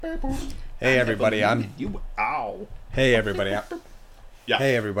Hey everybody, I'm you. Ow. Hey everybody, Yeah.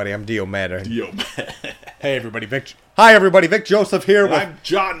 Hey everybody, I'm Dio Madden. Dio. Hey everybody, Vic. Hi everybody, Vic Joseph here with I'm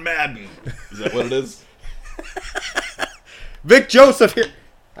John Madden. Is that what it is? Vic Joseph here.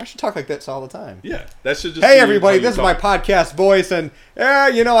 I should talk like this all the time. Yeah. That should just. Hey be everybody, how you this is my talk. podcast voice, and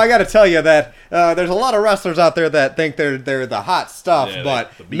I got to tell you that there's a lot of wrestlers out there that think they're the hot stuff, Yeah,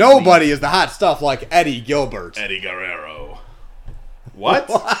 but the nobody BBs. is the hot stuff like Eddie Gilbert. Eddie Guerrero. What?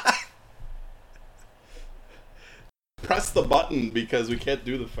 Press the button because we can't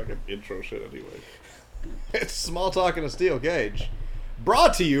do the fucking intro shit anyway. It's Small Talk in a Steel Cage,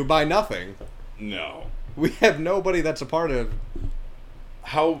 brought to you by nothing. No. We have nobody that's a part of.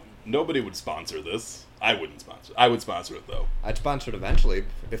 How nobody would sponsor this. I wouldn't sponsor. I would sponsor it though. I'd sponsor it eventually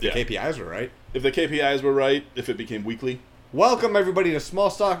if the Yeah. KPIs were right. If the KPIs were right, if it became weekly. Welcome everybody to Small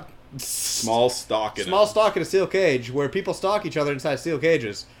Small stock in Stock in a Steel Cage, where people stalk each other inside steel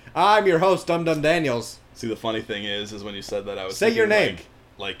cages. I'm your host, Dum Dum Daniels. See, the funny thing is when you said that, I was Say your thinking name.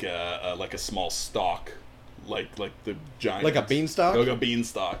 like a small stalk, like the giant, Like a beanstalk? like a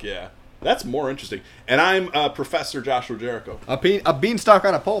beanstalk. Yeah, that's more interesting. And I'm Professor Joshua Jericho. A beanstalk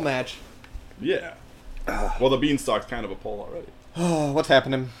on a pole match. Yeah. Well, the beanstalk's kind of a pole already. Oh, what's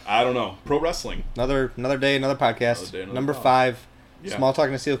happening? I don't know. Pro wrestling. Another day, another podcast. Another day, another Number pod. 5. Yeah. Small Talk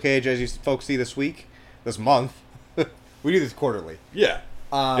in a Steel Cage, as you folks see this month. We do this quarterly. Yeah.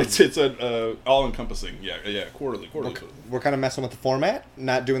 It's a all encompassing. Yeah. Quarterly. We're kind of messing with the format,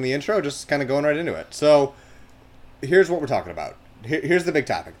 not doing the intro, just kind of going right into it. So, here's what we're talking about. Here's the big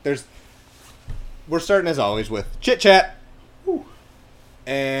topic. We're starting as always with chit chat,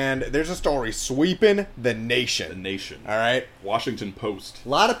 and there's a story sweeping the nation. The nation. All right, Washington Post. a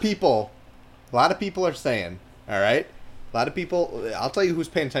lot of people are saying. All right, a lot of people. I'll tell you who's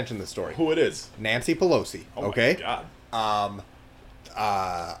paying attention to this story. Who it is? Nancy Pelosi. Oh Okay. my God.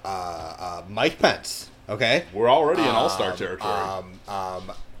 Mike Pence. Okay. We're already in all-star territory.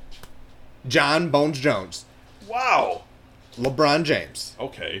 John Bones Jones. Wow. LeBron James.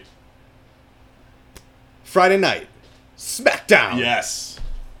 Okay. Friday night. SmackDown. Yes.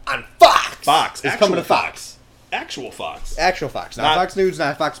 On Fox. Fox. It's Actual coming to Fox. Actual Fox. Actual Fox. Not Fox News,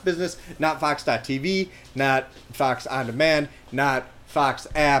 not Fox Business, not Fox.tv, not Fox On Demand, not Fox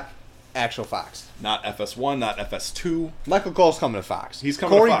App. Actual Fox. Not FS1, not FS2. Michael Cole's coming to Fox. He's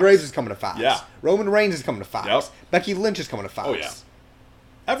coming to Corey Fox. Graves is coming to Fox. Yeah. Roman Reigns is coming to Fox. Yep. Becky Lynch is coming to Fox. Oh, yeah.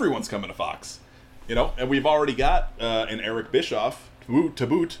 Everyone's coming to Fox. You know, and we've already got an Eric Bischoff to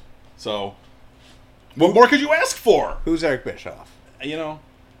boot. So, what more could you ask for? Who's Eric Bischoff? You know,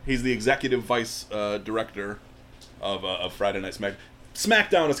 he's the executive vice director of Friday Night SmackDown.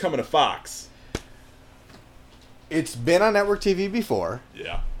 SmackDown is coming to Fox. It's been on network TV before,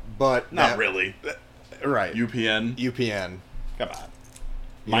 Yeah. but Not really. Right. UPN. UPN. Come on.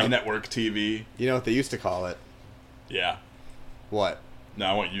 My know- Network TV. You know what they used to call it? Yeah. What? No,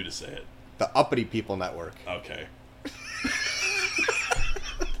 I want you to say it. The Uppity People Network. Okay.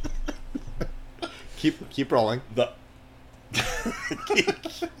 Keep rolling. The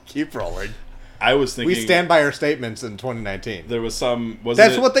Keep rolling. I was thinking We stand by our statements in 2019. there was some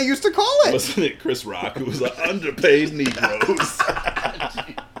That's what they used to call it. wasn't it Chris Rock who was like underpaid Negroes?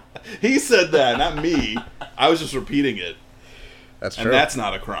 He said that, not me. I was just repeating it. That's true. And that's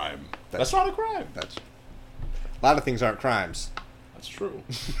not a crime. That's not a crime. That's a lot of things aren't crimes. That's true.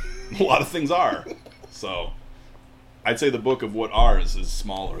 A lot of things are. So I'd say the book of what are is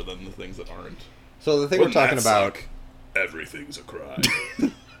smaller than the things that aren't. So the thing Wouldn't we're talking that about, suck? Everything's a crime.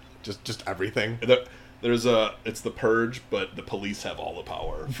 just everything. There's it's the purge, but the police have all the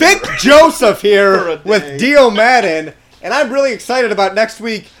power. Vic Joseph For here a day. with Dio Madden, and I'm really excited about next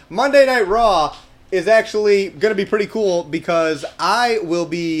week. Monday Night Raw is actually going to be pretty cool because I will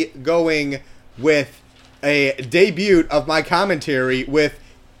be going with a debut of my commentary with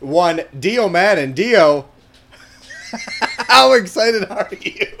one Dio Madden. Dio, how excited are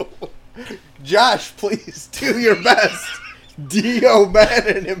you? Josh, please do your best Dio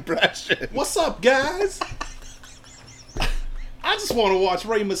Madden impression. What's up, guys? I just want to watch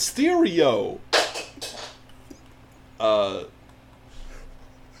Rey Mysterio.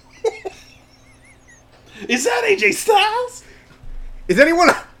 Is that AJ Styles? Is anyone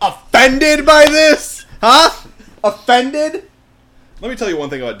offended by this? Huh? Offended? Let me tell you one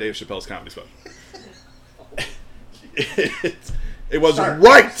thing about Dave Chappelle's comedy special. It was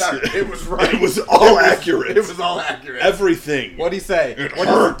right. It was right. It was all accurate. It was all accurate. Everything. What'd he say? It What'd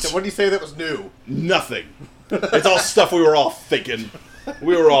hurt. he say that was new? Nothing. It's all stuff we were all thinking.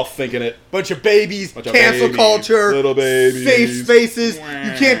 We were all thinking it. Bunch of babies, Bunch of cancel babies, culture, little babies. safe spaces. You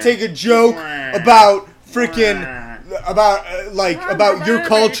can't take a joke about freaking about your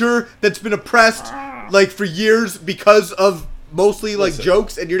culture that's been oppressed like for years because of mostly like Listen.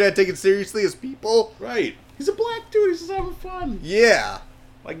 jokes, and you're not taken seriously as people. Right. He's a black dude. He's just having fun. Yeah,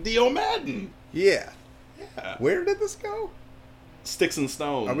 Like Dio Madden. yeah. Yeah. Where did this go? Sticks and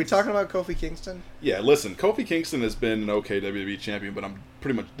stones. Are we talking about Kofi Kingston? Yeah, listen, Kofi Kingston has been an okay WWE champion, but I'm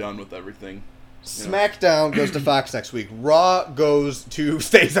pretty much done with everything. SmackDown goes to Fox next week. Raw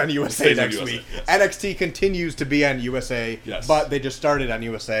stays on USA Stays on next USA, week. yes. NXT continues to be on USA, Yes. but they just started on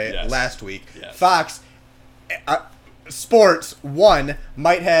USA Yes. last week. Yes. Fox Sports will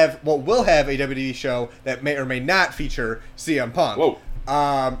have a WWE show that may or may not feature CM Punk. Whoa.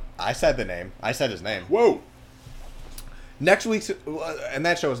 I said the name. I said his name. Whoa. Next week's, and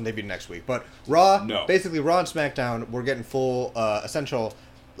that show isn't debuted next week, but Raw, No. basically Raw and SmackDown, we're getting full,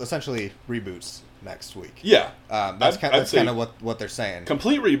 essentially reboots next week. Yeah. That's I'd say kind of what they're saying.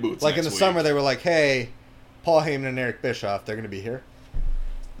 complete reboots. Like in next the week. summer, they were like, "Hey, Paul Heyman and Eric Bischoff, they're going to be here."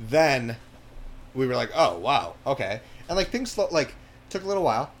 Then we were like, "Oh wow, okay." And like things took a little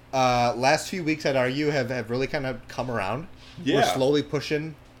while. Last few weeks, I'd argue, have really kind of come around. Yeah. We're slowly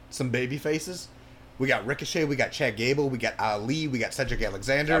pushing some baby faces. We got Ricochet, we got Chad Gable, we got Ali, we got Cedric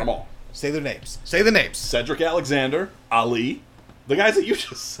Alexander. Got 'em all. Say their names. Say the names. Cedric Alexander, Ali, the guys that you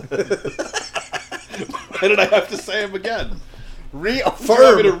just said. Why did I have to say them again?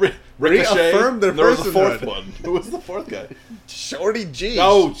 Reaffirm. Ricochet. Reaffirm their There was a fourth personhood. one. Who was the fourth guy? Shorty G.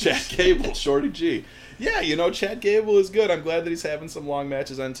 Oh, Chad Gable, Shorty G. Yeah, Chad Gable is good. I'm glad that he's having some long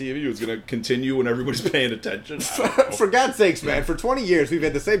matches on TV. It's going to continue when everybody's paying attention. I don't know. For God's sakes, man! For 20 years, we've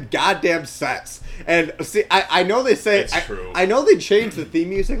had the same goddamn sets. And see, I know they say It's true. I know they change the theme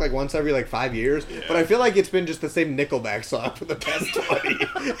music like once every 5 years, Yeah. but I feel like it's been just the same Nickelback song for the past 20.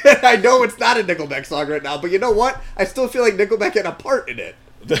 And I know it's not a Nickelback song right now, but you know what? I still feel like Nickelback had a part in it.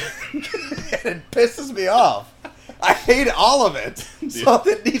 And it pisses me off. I hate all of it.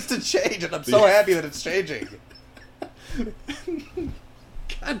 Something needs to change, and I'm so happy that it's changing.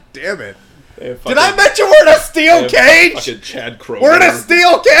 God damn it. Did I mention we're in a steel cage? Fucking Chad Kroger. We're in a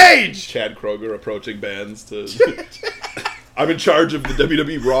steel cage! Chad Kroger approaching bands to. I'm in charge of the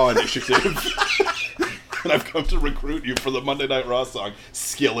WWE Raw initiative. And I've come to recruit you for the Monday Night Raw song,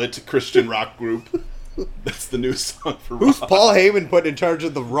 Skillet Christian Rock Group. That's the new song for Who's Raw. Paul Heyman put in charge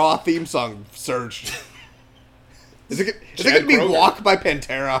of the Raw theme song search? Is it going to be Kroger. Walk by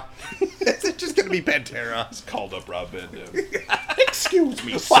Pantera? Is it just going to be Pantera? Just called up Rob Van Dam. Excuse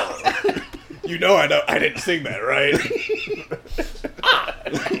me, sir. You know I didn't sing that, right?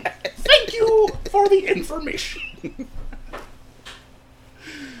 Thank you for the information.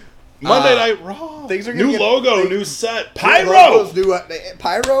 Monday Night Raw. things are gonna new get- logo, they- new set. New Pyro. logos,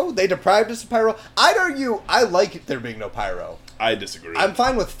 pyro? They deprived us of pyro? I'd argue I like there being no pyro. I disagree. I'm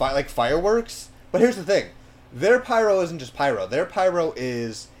fine with fireworks, but here's the thing. Their pyro isn't just pyro. Their pyro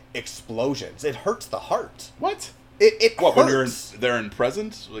is explosions. It hurts the heart. What? It What, when you're hurts. there in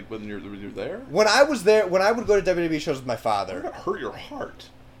present? Like when you're there? When I was there, when I would go to WWE shows with my father, It hurt your heart.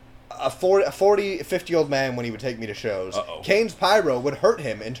 a 40, 50-year-old man, when he would take me to shows, Uh-oh. Kane's pyro would hurt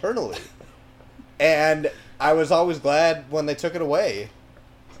him internally. And I was always glad when they took it away.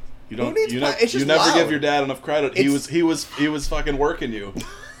 You don't. needs You, pi- ne- it's you just never loud. give your dad enough credit. He It's- was fucking working you.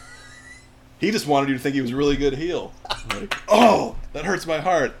 He just wanted you to think he was a really good heel. Like, oh, that hurts my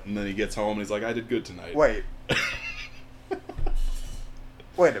heart. And then he gets home and he's like, I did good tonight. Wait.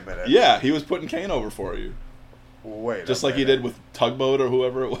 Wait a minute. Yeah, he was putting Kane over for you. Wait. Just a like he minute. did with Tugboat or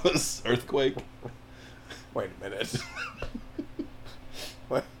whoever it was. Earthquake. Wait a minute.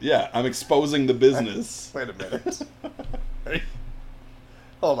 Wait, Yeah, I'm exposing the business. wait a minute.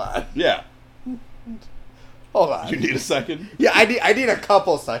 Hold on. Yeah. Hold on. You need a second? Yeah, I need a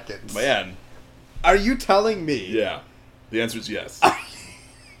couple seconds. Man. Are you telling me? Yeah. The answer is yes.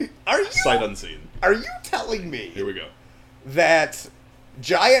 Are you? Sight unseen. Are you telling me Here we go. that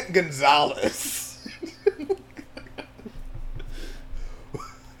Giant Gonzalez,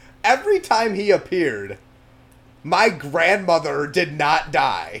 every time he appeared, my grandmother did not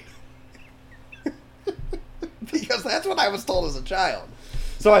die? Because that's what I was told as a child.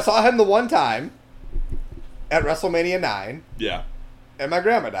 So I saw him the one time at WrestleMania 9, Yeah. and my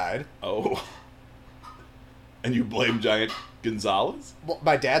grandma died. Oh. And you blame Giant Gonzalez? Well,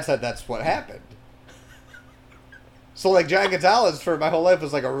 my dad said that's what happened. So, like, Giant Gonzalez for my whole life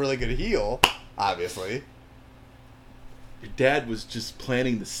was like a really good heel, obviously. Your dad was just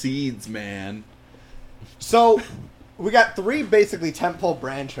planting the seeds, man. So, we got 3 basically tentpole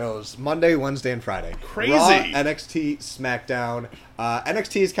brand shows, Monday, Wednesday, and Friday. Crazy. Raw, NXT, SmackDown.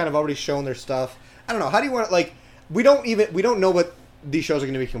 NXT has kind of already shown their stuff. I don't know. How do you want to, like, we don't know what these shows are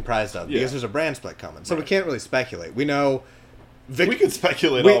going to be comprised of, Yeah. because there's a brand split coming. So we Right. can't really speculate. We know Vic. We can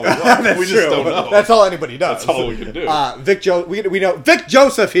speculate all we want. That's We just true. don't know. That's all anybody does. That's all we can do. We know Vic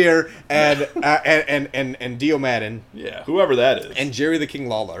Joseph here and and Dio Madden Yeah, whoever that is. and Jerry the King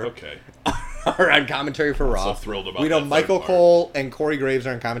Lawler okay. are on commentary for Raw. so thrilled about We know that Michael third part. Cole and Corey Graves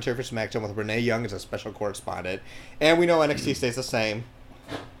are on commentary for SmackDown with Renee Young as a special correspondent, and we know NXT stays the same.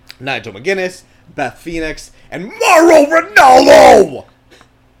 Nigel McGuinness, Beth Phoenix, and Mauro Ronaldo.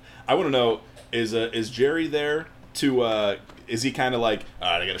 I want to know, is Jerry there to, is he kind of like,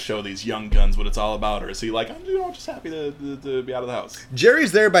 all right, I got to show these young guns what it's all about, or is he like, I'm just happy to be out of the house?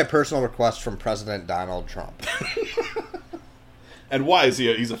 Jerry's there by personal request from President Donald Trump. And why is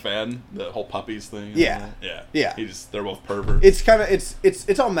he? He's a fan. The whole puppies thing. and Yeah. all that? Yeah. They're both perverts. It's kind of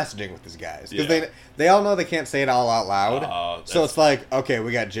it's all messaging with these guys because Yeah. they all know they can't say it all out loud. So that's- it's like, okay,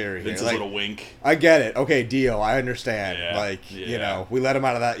 we got Jerry here. Vince's Like, little wink. I get it. Okay, deal. I understand. Yeah, Like, you yeah. know, we let him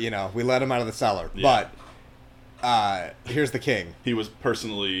out of that. You know, we let him out of the cellar. Yeah. But here's the king He was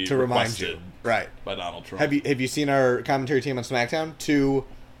personally to remind requested you. Right. by Donald Trump. Have you seen our commentary team on SmackDown? 2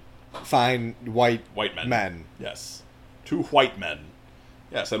 fine white men? Yes, 2 white men.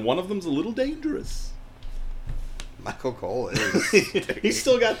 Yes, and one of them's a little dangerous. Michael Cole is. He's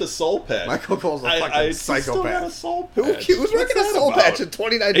still got the soul patch. Michael Cole's a fucking He's still got a psychopath. soul Who's patch. rocking What's a that soul about? patch in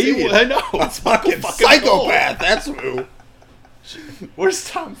 2019? I know. A It's Michael fucking fucking psychopath. That's who. Cole. Where's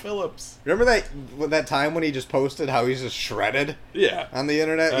Tom Phillips? Remember that time when he just posted how he's just shredded Yeah. on the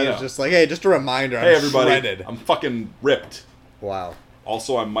internet? I He know. was just like, hey, just a reminder, I'm Hey, everybody. shredded. I'm fucking ripped. Wow.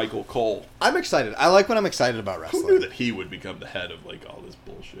 Also, I'm Michael Cole. I'm excited. I like when I'm excited about wrestling. Who knew that he would become the head of, like, all this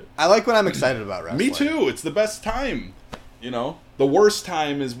bullshit? I like when I'm excited about wrestling. Me too. It's the best time. You know? The worst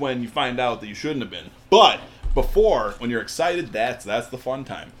time is when you find out that you shouldn't have been. But before, when you're excited, that's the fun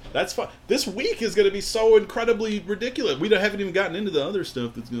time. That's fun. This week is going to be so incredibly ridiculous. We haven't even gotten into the other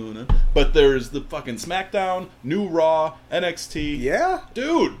stuff that's going on. But there's the fucking SmackDown, new Raw, NXT. Yeah.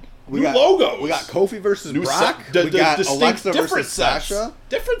 Dude, We new got logos. We got Kofi versus new Brock. set, we got distinct Alexa different versus sets. Sasha.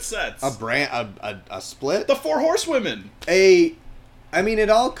 Different sets. A split. The 4 Horsewomen. I mean, it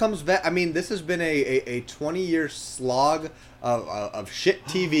all comes back. I mean, this has been a 20-year slog of shit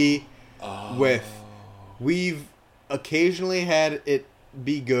TV. We've occasionally had it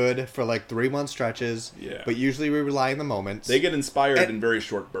be good for like 3-month stretches. Yeah. But usually we rely on the moments. They get inspired And- in very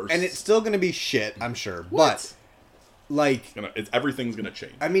short bursts. and it's still going to be shit, I'm sure. What? But like, everything's going to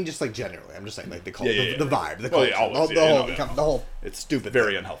change. I mean, just like generally, I'm just saying like the culture, Yeah, yeah, the yeah. vibe, the Well, culture, yeah, always, the yeah, whole, yeah, the whole. It's stupid,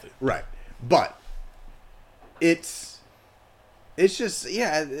 very thing. unhealthy. Right, but it's just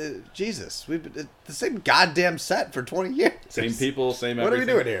Jesus, we've been the same goddamn set for 20 years. Same people, same What are we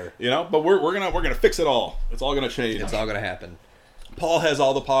everything. doing here? You know, but we're gonna fix it all. It's all gonna change. It's all gonna happen. Paul has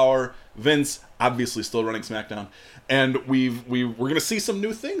all the power. Vince obviously still running SmackDown, and we're gonna see some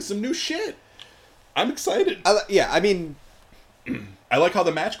new things, some new shit. I'm excited. I mean, I like how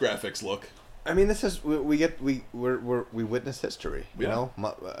the match graphics look. I mean, this is we witness history. You Yeah. know,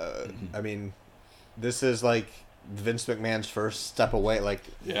 I mean, this is like Vince McMahon's first step away,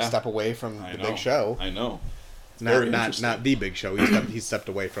 step away from I the know. Big Show. I know. It's very Not interesting. not the Big Show. He stepped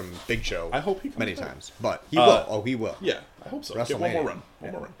away from Big Show. I hope he comes many back. times, but he will. Oh, he will. Yeah, I hope so. Get one WrestleMania. more run. One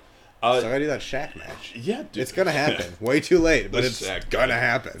Yeah. more run. So I gotta do that Shaq match. Yeah, dude. It's gonna happen. Way too late, but The it's Shaq gonna guy.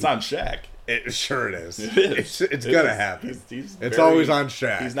 happen. It's on Shaq. It sure it is. It is. It's It gonna is. happen. He's It's very- always on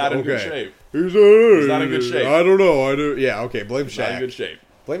Shaq. He's not in good Okay. shape. He's not in good shape. I don't know. I do. Yeah. Okay. Blame He's not in Shaq. good shape.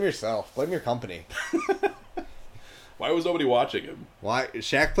 Blame yourself. Blame your company. Why was nobody watching him? Why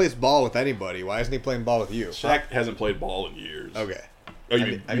Shaq plays ball with anybody? Why isn't he playing ball with you? Shaq hasn't played ball in years. Okay. Oh,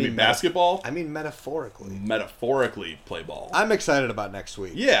 you mean basketball? I mean metaphorically. Metaphorically play ball. I'm excited about next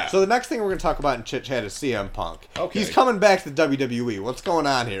week. Yeah. So the next thing we're going to talk about in Chit Chat is CM Punk. Okay. He's coming back to WWE. What's going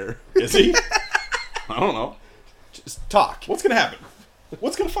on here? Is he? I don't know. Just talk. What's gonna happen?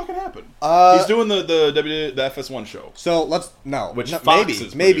 What's gonna fucking happen? He's doing the FS1 show, So let's which no, Fox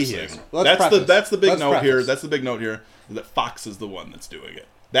is maybe he producing. is. Let's That's the big Let's note here. preface. That's the big note here. That Fox is the one that's doing it.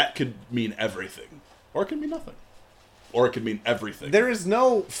 That could mean everything, or it could mean nothing, or it could mean everything. There is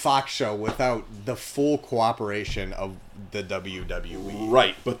no Fox show without the full cooperation of the WWE.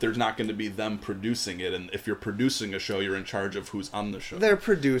 Right, but there's not going to be them producing it, and if you're producing a show, you're in charge of who's on the show. They're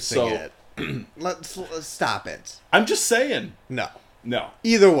producing So- it. Let's stop it. I'm just saying. No. No.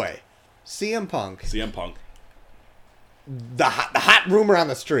 Either way, CM Punk. CM Punk The hot rumor on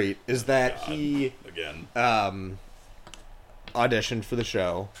the street is that he again. auditioned for the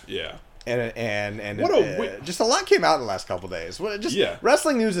show. Yeah. And What a just a lot came out in the last couple days. Yeah.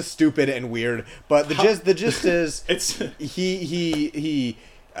 Wrestling news is stupid and weird, but the gist is It's he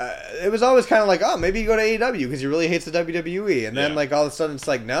it was always kind of like, oh, maybe you go to AEW because he really hates the WWE, and then like all of a sudden it's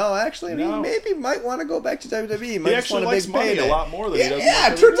like, no, actually, he maybe might want to go back to WWE. He might actually want a likes big money payday. a lot more than he does.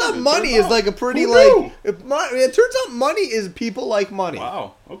 Yeah, it turns out money is like a pretty like. It turns out money is people like money.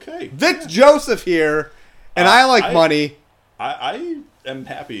 Wow. Okay. Vic Joseph here, and I like money. I am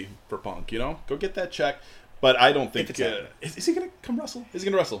happy for Punk. You know, go get that check. But I don't think is he gonna come wrestle? Is he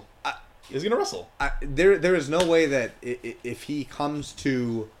gonna wrestle? Is he gonna wrestle? There is no way that if he hosts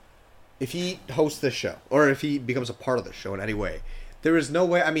this show or if he becomes a part of the show in any way, there is no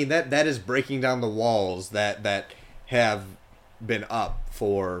way. I mean that is breaking down the walls that have been up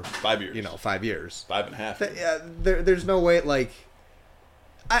for 5 years. 5 years, 5.5. There's no way. Like,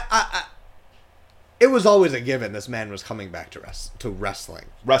 it was always a given. This man was coming back to wrestling.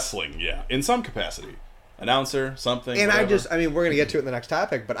 Wrestling, yeah, in some capacity. Announcer, something. And whatever. we're going to get to it in the next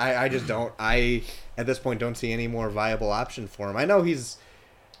topic, but I just don't, at this point, don't see any more viable option for him. I know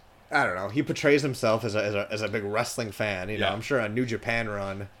I don't know, he portrays himself as a big wrestling fan. I'm sure a New Japan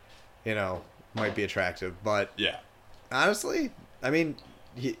run, might be attractive, but yeah, honestly, I mean,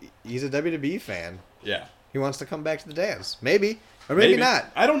 he's a WWE fan. Yeah. He wants to come back to the dance. Maybe. Or maybe not.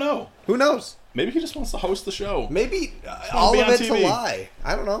 I don't know. Who knows? Maybe he just wants to host the show. Maybe all of it's a lie.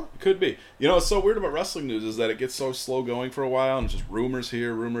 I don't know. Could be. What's so weird about wrestling news is that it gets so slow going for a while, and it's just rumors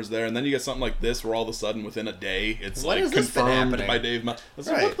here, rumors there, and then you get something like this where all of a sudden within a day it's confirmed by Dave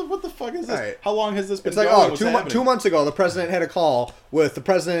Meltzer. Right. What the fuck is this? Right. How long has this been? It's like 2 months ago the president had a call with the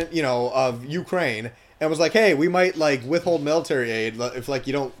president of Ukraine and was like, hey, we might withhold military aid if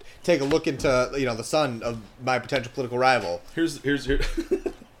you don't take a look into the son of my potential political rival. Here's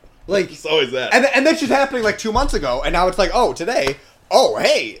it's always that. And that's just happening 2 months ago, and now it's like, oh, today, oh,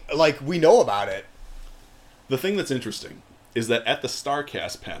 hey, we know about it. The thing that's interesting is that at the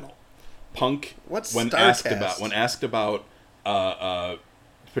StarCast panel, Punk, when asked about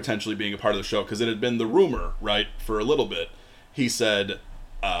potentially being a part of the show, because it had been the rumor, right, for a little bit, he said,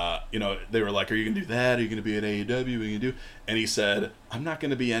 they were like, are you going to do that? Are you going to be at AEW? What are you going to do? And he said, I'm not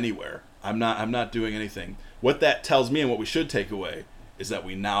going to be anywhere. I'm not doing anything. What that tells me and what we should take away is that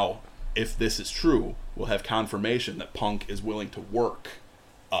we now, if this is true, will have confirmation that Punk is willing to work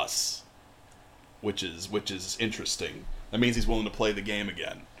us, which is interesting. That means he's willing to play the game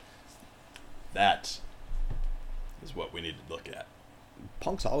again. That is what we need to look at.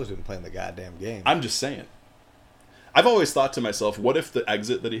 Punk's always been playing the goddamn game. I'm just saying. I've always thought to myself, what if the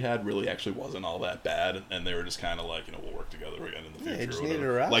exit that he had really actually wasn't all that bad, and they were just kind of like, we'll work together again in the future. He just needed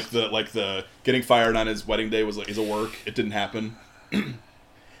a rest. Like the getting fired on his wedding day is a work. It didn't happen.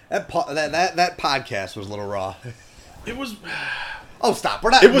 That podcast was a little raw. It was. Oh, stop! We're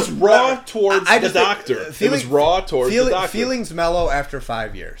not. It was raw towards the doctor. It was raw towards the doctor. Feelings mellow after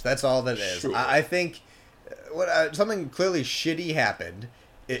 5 years. That's all that is. Sure. I think something clearly shitty happened.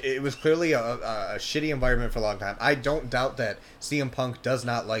 It was clearly a shitty environment for a long time. I don't doubt that CM Punk does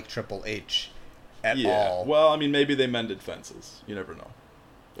not like Triple H at all. Well, I mean, maybe they mended fences. You never know.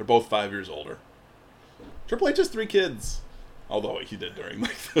 They're both 5 years older. Triple H has 3 kids. Although he did during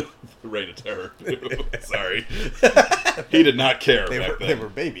the Reign of Terror. Sorry. He did not care back then. They were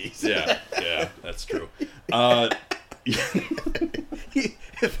babies. Yeah, that's true.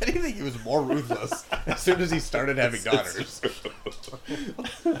 If anything, he was more ruthless as soon as he started having daughters.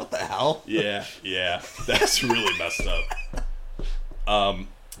 What the hell? Yeah, that's really messed up.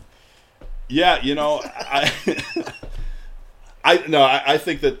 I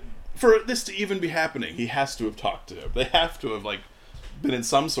think that for this to even be happening, he has to have talked to him. They have to have been in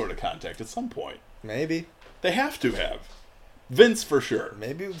some sort of contact at some point. Maybe. They have to have. Vince for sure.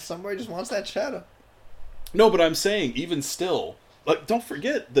 Maybe somebody just wants that shadow. No, but I'm saying, even still, don't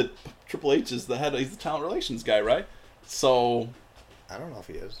forget that Triple H is he's the talent relations guy, right? So I don't know if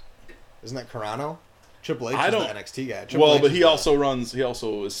he is. Isn't that Carano? Triple H is the NXT guy. But he also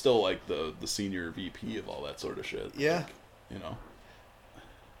is still the senior VP of all that sort of shit. Yeah.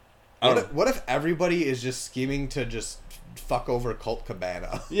 What if everybody is just scheming to just fuck over Colt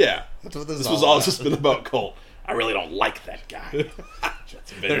Cabana? Yeah. That's what this was all just been about Colt. I really don't like that guy.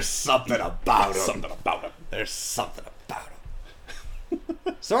 There's something about him. There's something about him.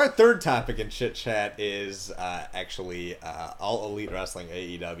 So our third topic in Chit Chat is actually All Elite Wrestling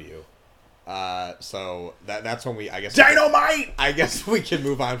AEW. So that's when I guess Dynamite! I guess we can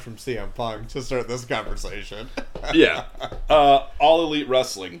move on from CM Punk to start this conversation. Yeah. All Elite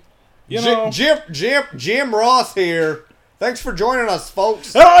Wrestling. Jim Ross here. Thanks for joining us,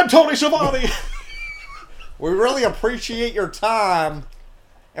 folks. And I'm Tony Schiavone. We really appreciate your time,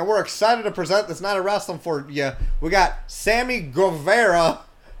 and we're excited to present this night of wrestling for you. We got Sammy Guevara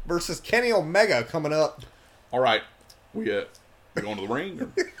versus Kenny Omega coming up. All right, we You going to the ring?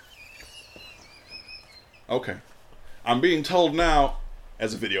 Or... Okay. I'm being told now,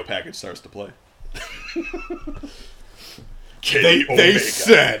 as a video package starts to play. They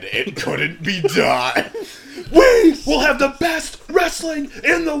said it couldn't be done. We will have the best wrestling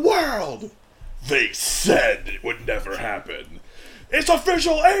in the world. They said it would never happen. It's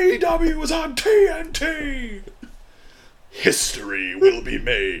official, AEW is on TNT. History will be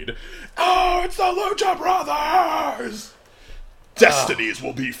made. Oh, it's the Lucha Brothers. Destinies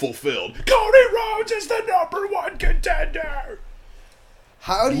will be fulfilled. Cody Rhodes is the #1 contender.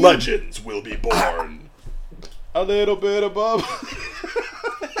 How do you... Legends will be born. A little bit above.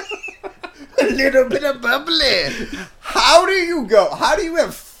 A little bit of bubbly. How do you go? How do you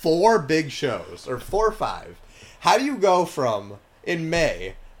have 4 big shows, or 4 or 5? How do you go from, in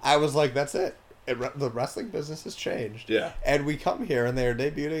May, I was like, that's it. The wrestling business has changed. Yeah. And we come here and they're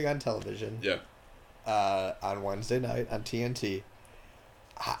debuting on television. Yeah. On Wednesday night on TNT.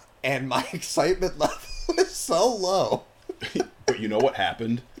 And my excitement level is so low. But you know what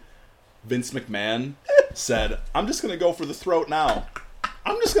happened? Vince McMahon said, I'm just going to go for the throat now.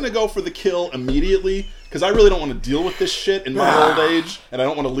 I'm just going to go for the kill immediately because I really don't want to deal with this shit in my old age, and I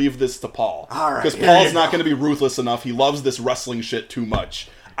don't want to leave this to Paul. All right, because Paul's not going to be ruthless enough. He loves this wrestling shit too much.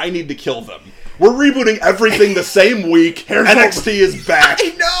 I need to kill them. We're rebooting everything the same week. NXT is back. I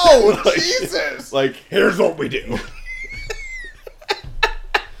know! Like, Jesus! Like, here's what we do.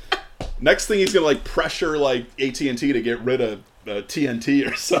 Next thing he's going to, pressure, AT&T to get rid of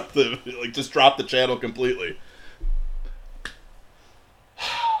TNT or something. Just drop the channel completely.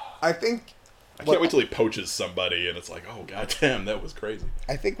 I think... I can't wait till he poaches somebody and it's like, oh, goddamn, that was crazy.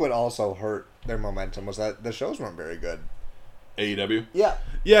 I think what also hurt their momentum was that the shows weren't very good. AEW? Yeah.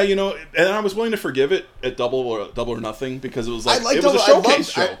 Yeah, and I was willing to forgive it at Double or Nothing because it was it was Double, a showcase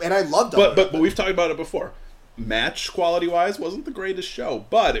show. I loved Double. But we've talked about it before. Match quality wise wasn't the greatest show,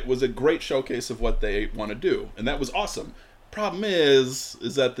 but it was a great showcase of what they want to do, and that was awesome. Problem is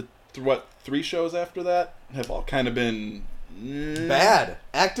that the 3 shows after that have all kind of been bad,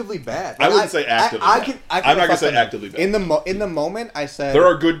 actively bad. I wouldn't say actively. I'm not gonna say actively bad. In the moment, I said there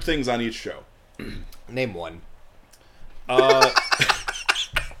are good things on each show. Name one.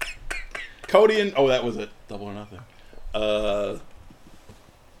 Cody and that was it. Double or Nothing.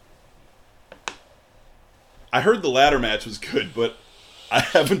 I heard the ladder match was good, but I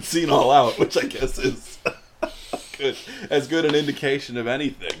haven't seen All Out, which I guess is as good an indication of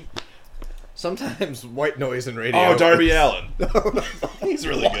anything. Sometimes white noise in radio. Oh, Darby Allin. He's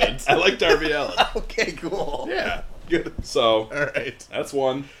really good. I like Darby Allin. Okay, cool. Yeah, good. So, all right, that's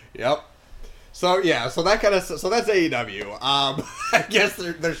one. Yep. So that's AEW. I guess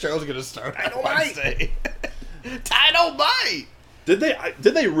their show's gonna start on Wednesday. Dynamite. Did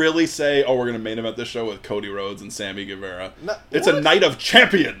they really say, "Oh, we're gonna main event this show with Cody Rhodes and Sammy Guevara"? No, it's a night of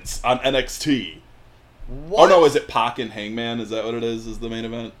champions on NXT. What? Oh no, is it Pac and Hangman? Is that what it is? Is the main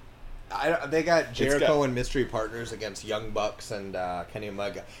event? They got Jericho and Mystery Partners against Young Bucks and Kenny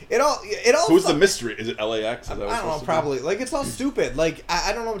Omega. It all. Who's the mystery? Is it LAX? Is I don't know. Probably. It's all stupid.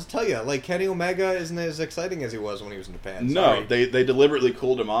 I don't know what to tell you. Kenny Omega isn't as exciting as he was when he was in Japan. No, they deliberately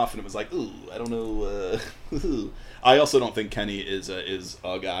cooled him off, and it was like, ooh, I don't know. I also don't think Kenny is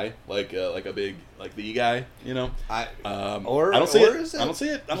a guy like a big the guy. I don't see it. I don't see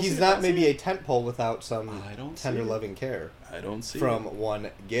it. He's not maybe a tent pole without some tender loving care. I don't see from it. One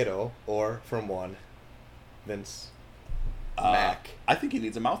Gedo or from one Vince Mac. I think he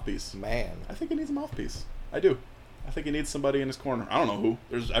needs a mouthpiece. Man, I think he needs a mouthpiece. I do. I think he needs somebody in his corner. I don't know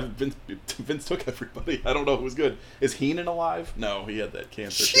who. Vince took everybody. I don't know who's good. Is Heenan alive? No, he had that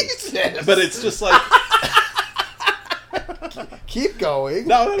cancer. Jesus. But it's just like. Keep going.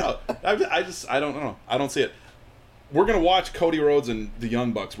 No. I don't know. I don't see it. We're gonna watch Cody Rhodes and the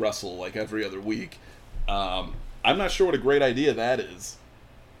Young Bucks wrestle every other week. I'm not sure what a great idea that is.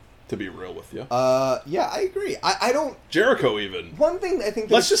 To be real with you. Yeah, I agree. I don't. Jericho even. One thing I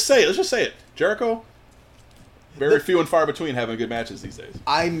think. Let's just say it. Jericho. Very few and far between having good matches these days.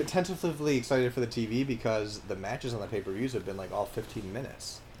 I'm tentatively excited for the TV because the matches on the pay-per-views have been all 15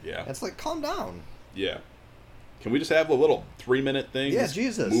 minutes. Yeah. It's calm down. Yeah. Can we just have a little 3-minute thing? Yeah,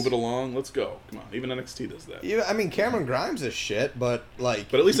 Jesus. Move it along. Let's go. Come on. Even NXT does that. Yeah, I mean, Cameron Grimes is shit, but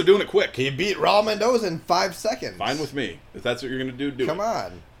But at least they're doing it quick. He beat Raul Mendoza in 5 seconds. Fine with me. If that's what you're going to do, do it. Come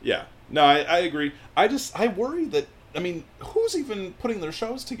on. Yeah. No, I agree. I worry that, who's even putting their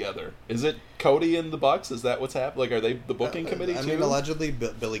shows together? Is it Cody and the Bucks? Is that what's happening? Are they the booking committee too? Allegedly,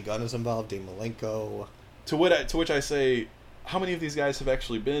 Billy Gunn is involved, Dean Malenko. To which I say, how many of these guys have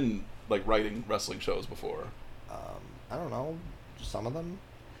actually been, writing wrestling shows before? I don't know. Some of them.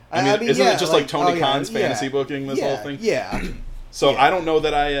 Isn't it just Tony Khan's fantasy booking, this whole thing? Yeah. So Yeah. I don't know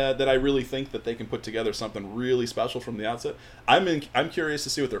that I really think that they can put together something really special from the outset. I'm curious to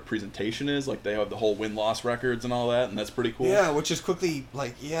see what their presentation is. Like they have the whole win-loss records and all that, and that's pretty cool. Yeah, which is quickly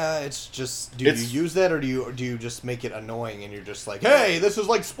like, it's just, do It's- you use that or do you just make it annoying and you're just like, hey, this is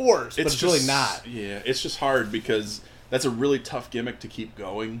like sports, but it's really just- not. Yeah, it's just hard because that's a really tough gimmick to keep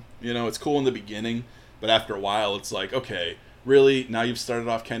going. You know, it's cool in the beginning, but after a while, it's like, okay, really? Now you've started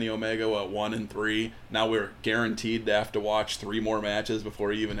off Kenny Omega at 1-3. Now we're guaranteed to have to watch 3 more matches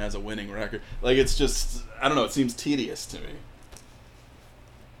before he even has a winning record. Like, it's just, I don't know, it seems tedious to me.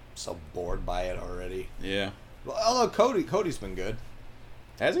 So bored by it already. Yeah. Well, although Cody's been good.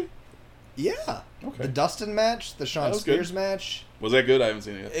 Has he? Yeah. Okay. The Dustin match, the Shawn That was good. Spears match, Was that good? I haven't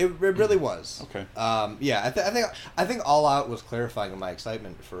seen it yet. it really was. Okay. Yeah, I think All Out was clarifying my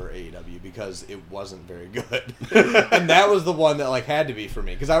excitement for AEW because it wasn't very good, and that was the one that like had to be for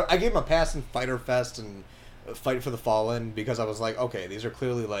me because I gave him a pass in Fyter Fest and Fight for the Fallen because I was like, okay, these are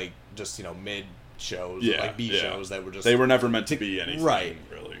clearly like just mid shows, Yeah, like B yeah. shows that were just They were never meant to be anything, Right.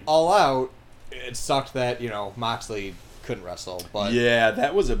 really. All Out. It sucked that Moxley couldn't wrestle, but Yeah,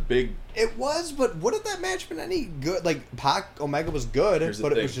 that was a big... it was. But wouldn't that match been any good? Like Pac Omega was good, Here's the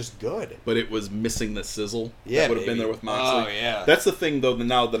but it thing. was just good. But it was missing the sizzle Yeah, that would have been baby. there with Moxley. Oh, yeah. That's the thing, though,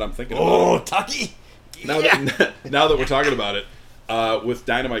 now that I'm thinking about Oh, it. Tucky! Now that we're talking about it, with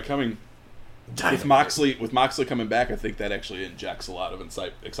Dynamite coming, with Moxley coming back, I think that actually injects a lot of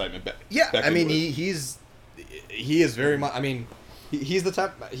excitement back. Yeah, back I mean into it. he is very much. I mean, he's the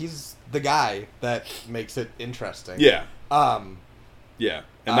type. He's the guy that makes it interesting. Yeah, Um, yeah,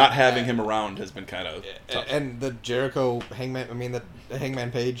 and not having him around has been kind of tough. and the Jericho Hangman. I mean, the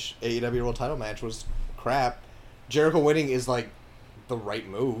Hangman Page AEW World Title match was crap. Jericho winning is like the right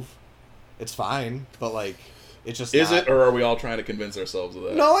move. It's fine, but like it's just Is not. it, or are we all trying to convince ourselves of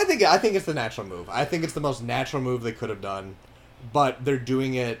that? No, I think it's the natural move. I think it's the most natural move they could have done, but they're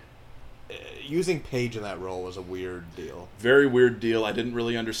doing it. Using Paige in that role was a weird deal. Very weird deal. I didn't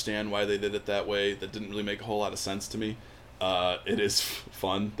really understand why they did it that way. That didn't really make a whole lot of sense to me. It is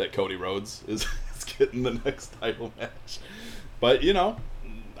fun that Cody Rhodes is getting the next title match, but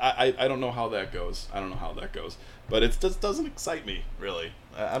I don't know how that goes. But it just doesn't excite me really.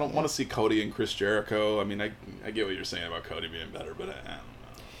 I don't want to see Cody and Chris Jericho. I mean, I get what you're saying about Cody being better, but I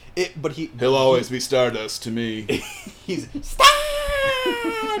don't know. He'll always be Stardust to me. He's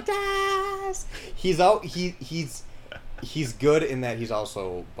Stardust. He's out. He's good in that he's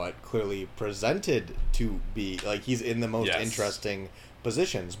also, but clearly presented to be like he's in the most Yes. interesting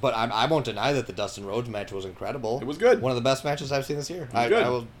positions. But I won't deny that the Dustin Rhodes match was incredible. It was good. One of the best matches I've seen this year. was good. I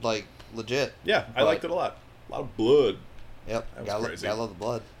was like legit. Yeah, I But- liked it a lot. A lot of blood. Yep. That was Gotta crazy. love the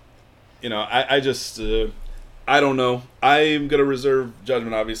blood. I just I don't know. I'm gonna reserve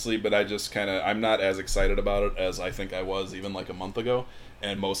judgment, obviously, but I'm not as excited about it as I think I was even like a month ago,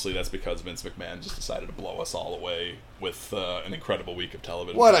 and mostly that's because Vince McMahon just decided to blow us all away with an incredible week of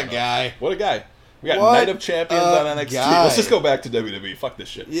television. What a coming up. guy. What a guy! We got What Night of Champions a on NXT. guy. Let's just go back to WWE. Fuck this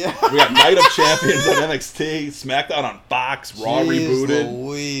shit. Yeah. We got Night of Champions on NXT, SmackDown on Fox, Raw Jeez rebooted.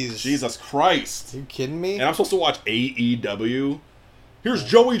 Louise. Jesus Christ! Are you kidding me? And I'm supposed to watch AEW. Here's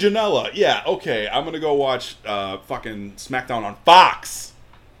Joey Janela. Yeah, okay. I'm gonna go watch fucking SmackDown on Fox.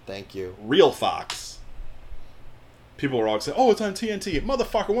 Thank you. Real Fox. People were all saying, "Oh, it's on TNT."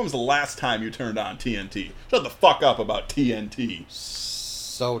 Motherfucker, when was the last time you turned on TNT? Shut the fuck up about TNT.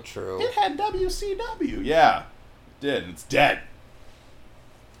 So true. It had WCW. Yeah, it did. It's dead.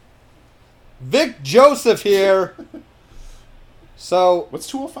 Vic Joseph here. So What's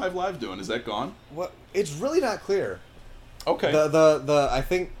 205 Live doing? Is that gone? what? It's really not clear. Okay. The I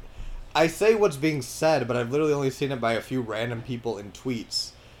think I say what's being said, but I've literally only seen it by a few random people in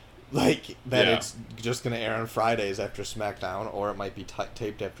tweets, like that Yeah. it's just gonna air on Fridays after SmackDown, or it might be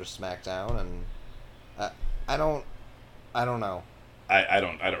taped after SmackDown, and I don't know. I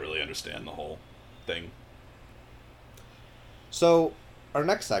don't really understand the whole thing. So our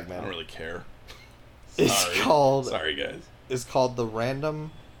next I segment don't really care. is called Sorry, guys. the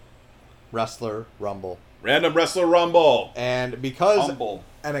Random Wrestler Rumble. Random Wrestler Rumble. And because Humble.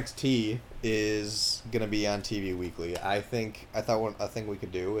 NXT is gonna be on TV weekly, I thought one a thing we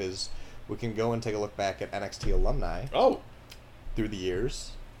could do is we can go and take a look back at NXT alumni Oh, through the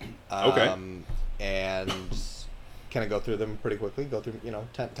years. Okay. And kind of go through them pretty quickly. Go through,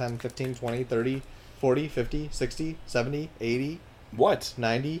 10, 15, 20, 30, 40, 50, 60, 70, 80, what?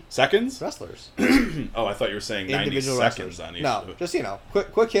 90 Seconds? wrestlers. Oh, I thought you were saying 90 Individual seconds wrestlers. on each. No, just,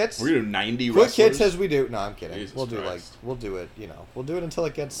 quick hits. We're gonna do 90 Quick wrestlers? hits as we do. No, I'm kidding. Jesus we'll do Christ. we'll do it. We'll do it until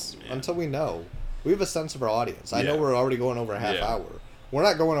it gets Yeah. until we know. We have a sense of our audience. I know Yeah. we're already going over a half Yeah. hour, We're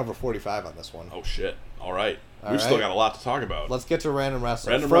not going over 45 on this one. Oh, shit. All right. All We've still right. got a lot to talk about. Let's get to Random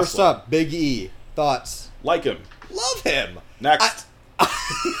Wrestler. Random First Wrestler. up, Big E. Thoughts? Like him. Love him. Next.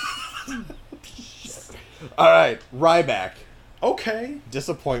 All right, Ryback. Okay.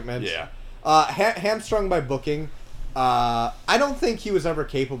 Disappointment. Yeah. Hamstrung by booking. I don't think he was ever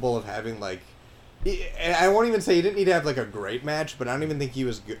capable of having like. I won't even say he didn't need to have like a great match, but I don't even think he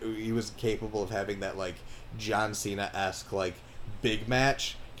was capable of having that like John Cena-esque like big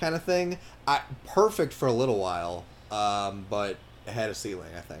match kind of thing. Perfect for a little while, but it had a ceiling,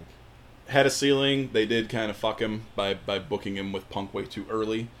 I think. Had a ceiling. They did kind of fuck him by booking him with Punk way too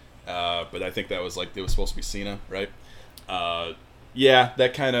early. But I think that was like it was supposed to be Cena, right? Yeah,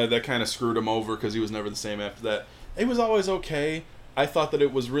 that kind of screwed him over because he was never the same after that. It was always okay. I thought that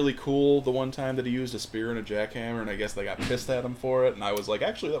it was really cool the one time that he used a spear and a jackhammer, and I guess they got pissed at him for it. And I was like,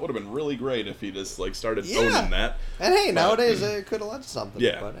 actually, that would have been really great if he just like started owning that. And hey, nowadays it could have led to something.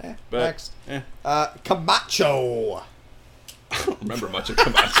 Yeah, but next, eh. Camacho. I don't remember much of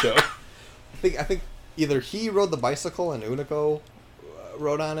Camacho. I think either he rode the bicycle and Unico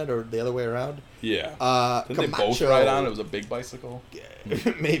rode on it, or the other way around. Yeah. Didn't they both Camacho. ride on it? It was a big bicycle.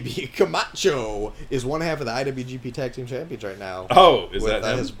 Maybe. Camacho is one half of the IWGP Tag Team Champions right now. Oh, is with,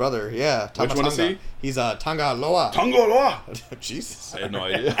 that him? his brother? Yeah. Which one is he? He's Tonga Loa. Tonga Loa. Jesus. I had no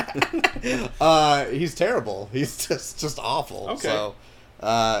idea. He's terrible. He's just awful. Okay. So,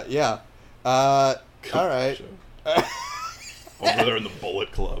 yeah. All right. Over there in the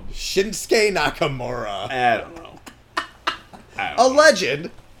Bullet Club. Shinsuke Nakamura. I don't know. A legend.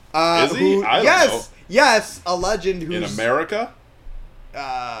 Is he? I don't know. Yes, a legend who's In America?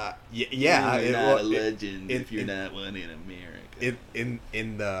 yeah. You're not a legend if you're not one in America.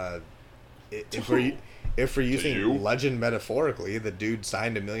 If we're using you? legend metaphorically, the dude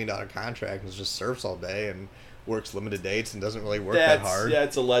signed $1 million contract and just surfs all day and works limited dates and doesn't really work that hard. Yeah,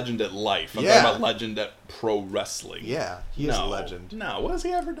 it's a legend at life. I'm Yeah. talking about legend at pro wrestling. Yeah, he is a legend. No, what has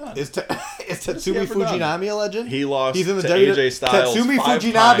he ever done? Is he Tatsumi ever done? Fujinami a legend? He lost He's in the to W- AJ Styles Tatsumi 5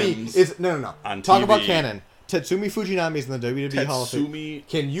 Fujinami times is no. on Talk TV. about canon. Tatsumi Fujinami is in the WWE Hall of Fame. Tatsumi-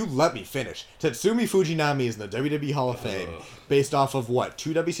 Can you let me finish? Tatsumi Fujinami is in the WWE Hall of Fame based off of what?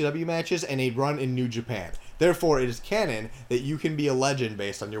 2 WCW matches and a run in New Japan. Therefore, it is canon that you can be a legend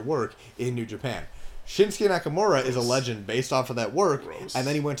based on your work in New Japan. Shinsuke Nakamura is a legend based off of that work, and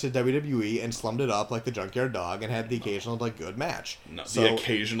then he went to WWE and slummed it up like the Junkyard Dog and had the occasional like good match. No, So, the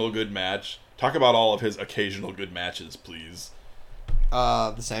occasional good match. Talk about all of his occasional good matches, please.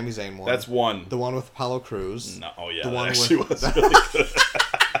 the Sami Zayn one. That's one. The one with Apollo Crews. No, oh yeah, The that one actually with- was really good.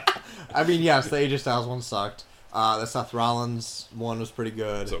 I mean, yes, the AJ Styles one sucked. The Seth Rollins one was pretty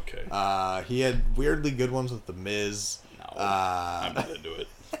good. It's okay. He had weirdly good ones with The Miz. No, I'm not into it.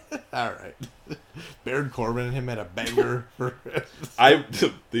 All right. Baron Corbin and him had a banger.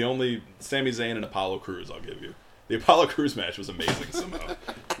 The only Sami Zayn and Apollo Crews I'll give you. The Apollo Crews match was amazing somehow.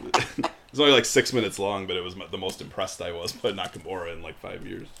 It was only like 6 minutes long, but it was the most impressed I was by Nakamura in like 5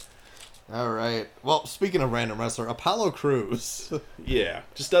 years. All right. Well, speaking of random wrestler, Apollo Crews. Yeah,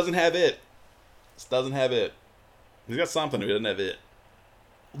 just doesn't have it. Just doesn't have it. He's got something, but he doesn't have it.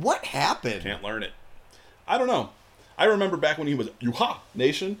 What happened? Can't learn it. I don't know. I remember back when he was Yuha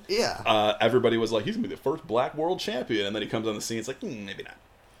Nation. Yeah. Everybody was like, he's gonna be the first Black World Champion, and then he comes on the scene. It's like, maybe not,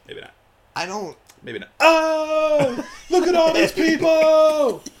 maybe not, I don't. maybe not. Oh, look at all these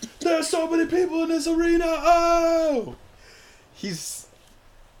people! There's so many people in this arena. Oh, He's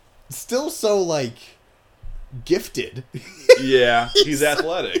still so like gifted. yeah, he's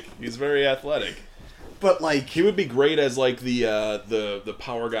athletic. He's very athletic. But like He would be great as like the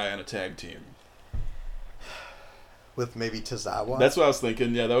power guy on a tag team. with maybe Tozawa. That's what I was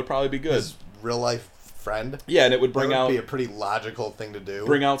thinking. Yeah, that would probably be good. his real life friend. Yeah, and it would That bring would out be a pretty logical thing to do.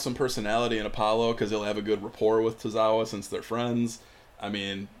 bring out some personality in Apollo because he'll have a good rapport with Tozawa since they're friends. I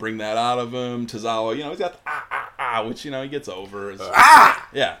mean, bring that out of him. Tozawa, he's got the which he gets over.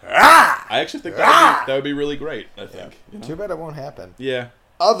 Yeah, I actually think that would be really great. I think. Too bad it won't happen. Yeah.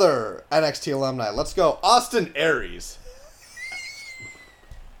 Other NXT alumni. Let's go. Austin Aries.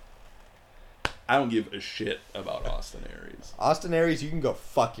 I don't give a shit about Austin Aries. Austin Aries, you can go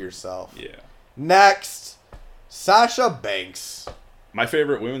fuck yourself. Yeah. Next, Sasha Banks. My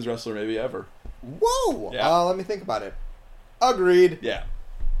favorite women's wrestler maybe ever. Whoa. Yeah. Let me think about it. Agreed. Yeah.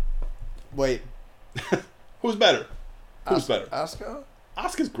 Wait. Who's better? Who's better? Asuka?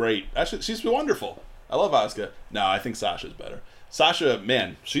 Asuka's great. Actually, she's wonderful. I love Asuka. No, I think Sasha's better. Sasha,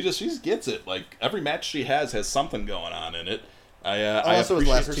 man, she just gets it. Like every match she has something going on in it. I Also, his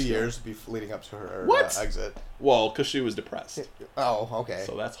appreciate last her 2 skill. years leading up to her What? exit. Well, because she was depressed, Oh, okay.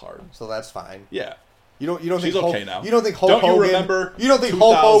 so that's hard. So that's fine. Yeah, You don't think She's Hulk, okay now. You don't think Hulk Don't you Hogan? remember You don't think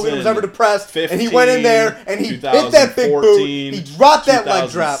Hulk Hogan was ever depressed? And he went in there and he hit that big boot. He dropped that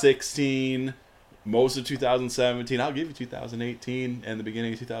leg drop. 2016, most of 2017. I'll give you 2018 and the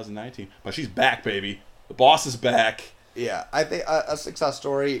beginning of 2019. But she's back, baby. The boss is back. Yeah, I think a success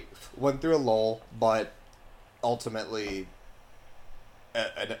story went through a lull, but ultimately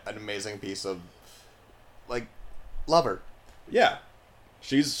an amazing piece of love her. Yeah,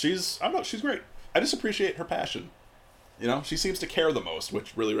 she's I don't know, she's great. I just appreciate her passion. You know, she seems to care the most,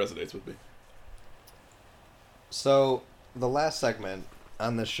 which really resonates with me. So the last segment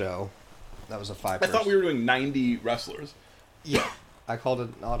on this show, that was a 5. I thought we were doing 90 wrestlers. Yeah, I called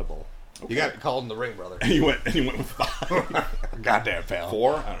it an audible. Okay. You got called in the ring, brother. And you went with 5. Goddamn, pal.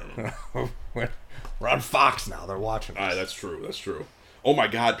 4? I don't know. We're on Fox now. They're watching us. That's true. That's true. Oh my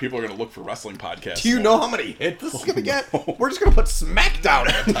God, people are going to look for wrestling podcasts. Do you know how many hits this is going to get? No. We're just going to put SmackDown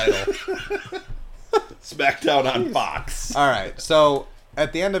in the title. SmackDown on Fox. All right. So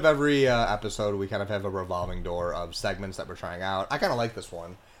at the end of every episode, we kind of have a revolving door of segments that we're trying out. I kind of like this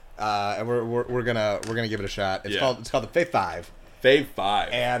one, and we're gonna give it a shot. It's called the Fave 5. Fave 5.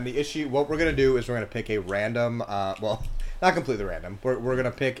 And the issue, what we're gonna do is we're gonna pick a random, well, not completely random. We're gonna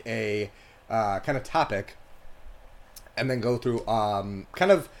pick a kind of topic, and then go through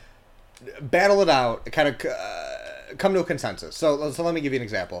kind of battle it out, kind of come to a consensus. So let me give you an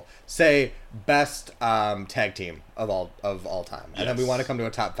example. Say best tag team of all time, and then we want to come to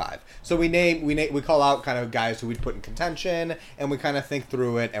a top 5. So we call out kind of guys who we'd put in contention, and we kind of think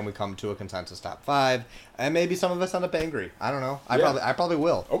through it, and we come to a consensus top 5. And maybe some of us end up angry. I don't know. I probably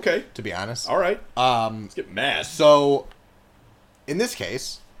will. Okay. To be honest. All right. Let's get mad. So in this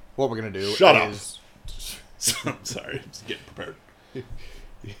case, what we're gonna do Shut up. is. I'm sorry. I'm just getting prepared.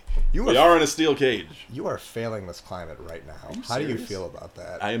 We are in a steel cage. You are failing this climate right now. How do you feel about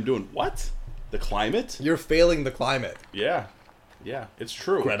that? I am doing what? The climate? You're failing the climate. Yeah. Yeah, it's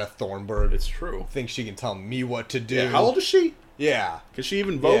true. Greta Thunberg. It's true. Thinks she can tell me what to do. Yeah, how old is she? Yeah. Can she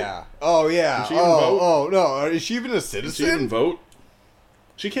even vote? Yeah. Oh, yeah. Can she even vote? Oh, no. Is she even a citizen? Can she even vote?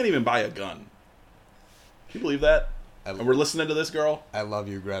 She can't even buy a gun. Can you believe that? And we're listening to this girl? I love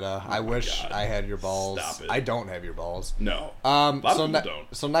you, Greta. I wish I had your balls. Stop it. I don't have your balls. No. A lot of people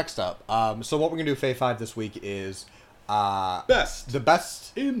don't. So next up, so what we're going to do, Fave 5 this week is... best. The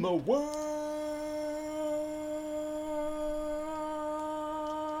best... in the world.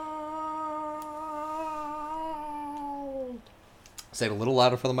 Say it a little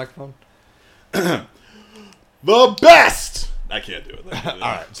louder for the microphone. The best! I can't do it. All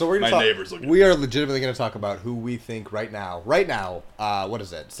right, so we're gonna neighbors looking. We are legitimately going to talk about who we think right now, what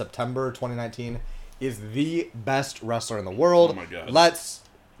is it? September 2019 is the best wrestler in the world. Oh my God! Let's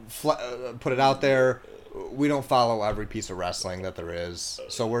put it out there. We don't follow every piece of wrestling that there is,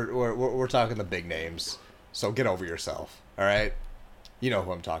 so we're talking the big names. So get over yourself. All right, you know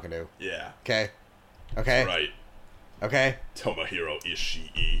who I'm talking to. Yeah. Okay. Right. Okay. Tomohiro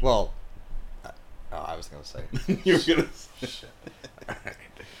Ishii. Well. I was gonna say. You were gonna say. Shit. All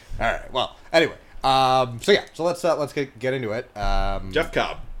right. Well, anyway. So let's get into it. Jeff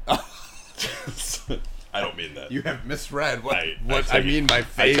Cobb. I don't mean that. You have misread what I take mean by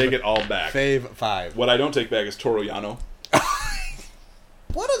fave. I take it all back. Fave 5. What I don't take back is Toru Yano.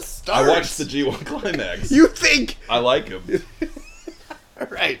 What a start! I watched the G1 Climax. You think? I like him. All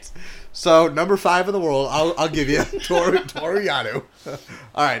right. So number 5 in the world, I'll give you Toru Yano.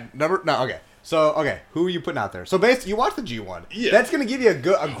 All right. Okay. So, who are you putting out there? So, basically, you watch the G1. Yeah. That's going to give you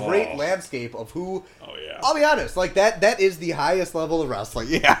a great landscape of who... Oh, yeah. I'll be honest. That is the highest level of wrestling.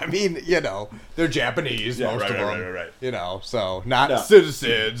 Yeah, I mean, they're Japanese, most of them. Right. So, not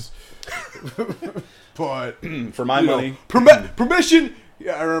citizens. But... For my money... Permission...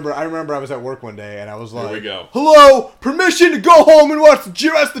 Yeah, I remember I was at work one day, and I was like... Here we go. Hello? Permission to go home and watch the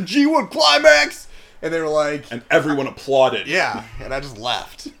G1 Climax? And they were like... And everyone applauded. Yeah, and I just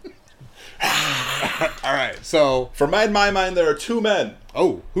left. All right, so for my mind, there are 2 men.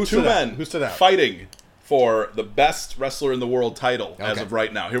 Oh, Who stood out? Fighting for the best wrestler in the world title as of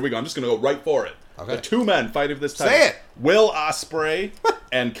right now. Here we go. I'm just going to go right for it. Okay. The 2 men fighting for this title. Say it. Will Ospreay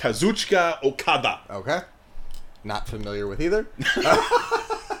and Kazuchika Okada. Okay. Not familiar with either.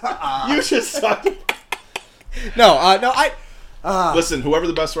 You just suck. No. Listen, whoever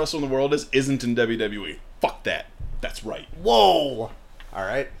the best wrestler in the world is isn't in WWE. Fuck that. That's right. Whoa. All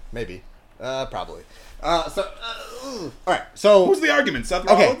right, maybe. Probably. All right. So who's the argument? Seth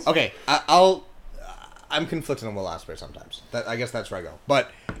Rollins? Okay. I'm conflicted on Will Ospreay sometimes. I guess that's where I go. But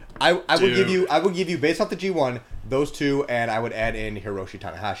I would give Dude. you based off the G1 those two, and I would add in Hiroshi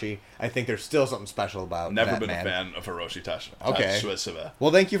Tanahashi. I think there's still something special about Never that been man. a fan of Hiroshi Okay. Tanahashi.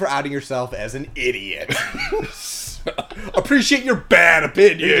 Well, thank you for outing yourself as an idiot. Appreciate your bad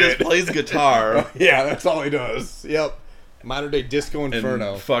opinion. He just plays guitar Yeah, that's all he does. Yep. Modern day Disco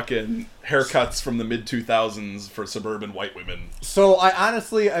Inferno. and fucking haircuts from the mid 2000s for suburban white women. So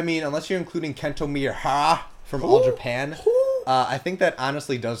I mean, unless you're including Kento Miyahara from All Japan, I think that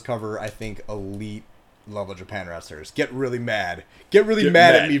honestly does cover, I think, elite level Japan wrestlers. Get really mad. Get mad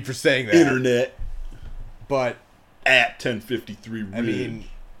mad. at me for saying that. Internet But, at 1053 I mean,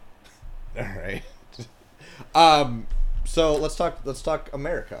 alright. So let's talk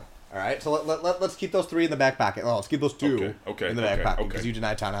America. All right, so let's keep those three in the back pocket. Oh, let's keep those two Okay, in the back pocket okay. because you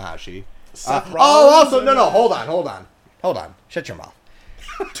denied Tanahashi. Seth Also, Rollins? no, hold on. Shut your mouth.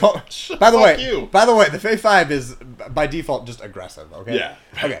 By the way, the Fave 5 is by default just aggressive. Okay. Yeah.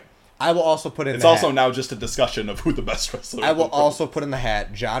 Okay. I will also put in. It's the also hat. now just a discussion of who the best wrestler is. I will also put in the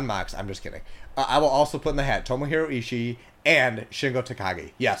hat John Mox. I'm just kidding. I will also put in the hat Tomohiro Ishii and Shingo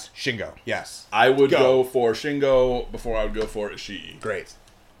Takagi. Yes, Shingo. Yes. I would go for Shingo before I would go for Ishii. Great.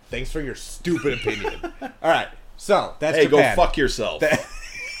 Thanks for your stupid opinion. All right, so that's Hey, Japan. go fuck yourself.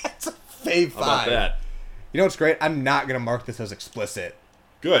 That's a Fave 5. How about that? You know what's great? I'm not gonna mark this as explicit.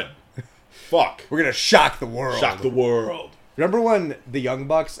 Good. Fuck. We're gonna shock the world. Shock the world. Remember when the Young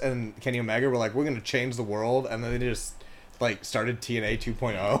Bucks and Kenny Omega were like, "We're gonna change the world," and then they just like started TNA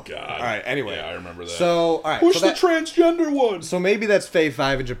 2.0. God. All right. Anyway, Yeah, I remember that. So, all right. Push so the transgender one. So maybe that's Fave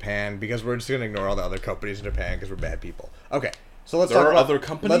 5 in Japan because we're just gonna ignore all the other companies in Japan because we're bad people. Okay. So let's There talk are about other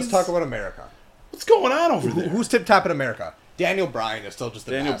companies? Let's talk about America. What's going on over there? Who's tip top in America? Daniel Bryan is still just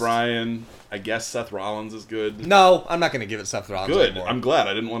the Daniel best. Bryan. I guess Seth Rollins is good. No, I'm not going to give it Seth Rollins Good. anymore. I'm glad.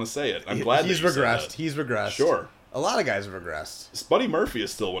 I didn't want to say it. I'm glad he's that you said regressed. that. He's regressed. Sure. A lot of guys have regressed. Buddy Murphy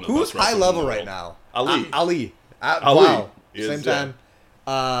is still one of the Who's best high wrestlers in level the right world. now? Ali. Ali. Ali Wow. is, Same yeah.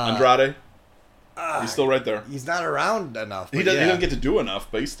 time. Andrade. He's still right there. He's not around enough. He but doesn't, yeah. he doesn't get to do enough,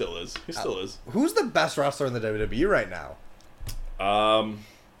 but he still is. He still is. Who's the best wrestler in the WWE right now?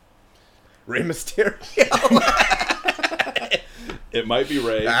 Rey Mysterio. It might be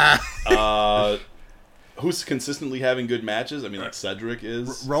Ray. Who's consistently having good matches? I mean, like Cedric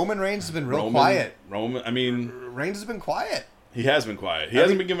is. Roman Reigns has been real quiet. Roman. I mean, Reigns has been quiet. he has been quiet. He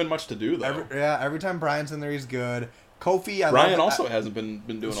hasn't been given much to do though. Every time Bryan's in there, he's good. Kofi, Bryan also hasn't been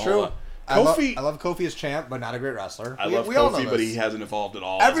doing It's a true. whole lot. I Kofi, love Kofi as champ, but not a great wrestler. I love we all know Kofi, but this. he hasn't evolved at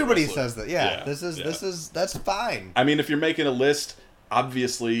all. as a Everybody wrestler. says that. Yeah, that's fine. I mean, if you're making a list,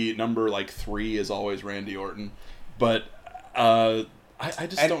 obviously number like 3 is always Randy Orton, but I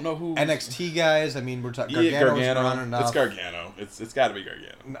just don't know who NXT guys. I mean, we're talking Gargano. Gargano's running enough. It's Gargano. It's got to be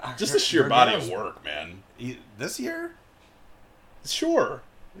Gargano. Nah, Just the sheer body of Gargano's- work, man. This year, Sure.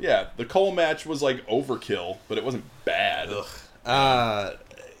 Yeah, the Cole match was like overkill, but it wasn't bad.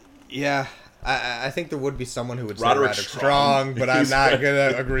 yeah. I think there would be someone who would say Roderick Roderick Strong. Strong, but I'm He's not right.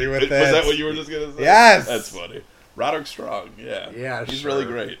 gonna agree with Was that. that what you were just gonna say? Yes. That's funny. Roderick Strong. Yeah. Yeah, He's sure. really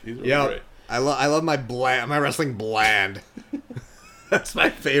great. He's really Yep. great. I love my wrestling bland. That's my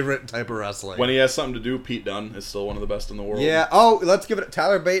favorite type of wrestling. When he has something to do, Pete Dunne is still one of the best in the world. Yeah. Oh, let's give it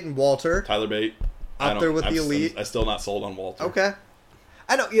Tyler Bate and Walter. Tyler Bate. Up there with the elite. I'm still not sold on Walter. Okay.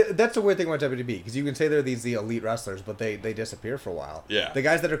 I know. Yeah, that's the weird thing about WWE because you can say they're the elite wrestlers, but they disappear for a while. Yeah. The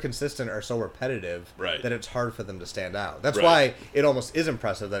guys that are consistent are so repetitive Right. that it's hard for them to stand out. That's Right. why it almost is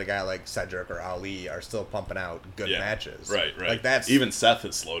impressive that a guy like Cedric or Ali are still pumping out good Yeah. matches. Right. Like that's Even Seth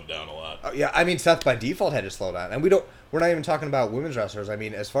has slowed down a lot. yeah. I mean, Seth by default had to slow down, and we're not even talking about women's wrestlers. I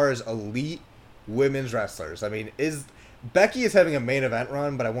mean, as far as elite women's wrestlers, I mean, Becky is having a main event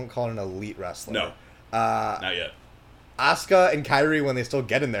run, but I won't call her an elite wrestler. No. Not yet. Asuka and Kyrie, when they still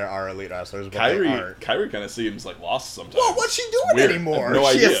get in there, are elite wrestlers, but they aren't. Kyrie kind of seems like lost sometimes. Well, what's she doing Weird. anymore? I have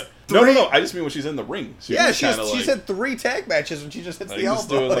no She has idea. No. three- I just mean when she's in the ring. She's Yeah, just kinda she's had 3 tag matches and she just hits like, the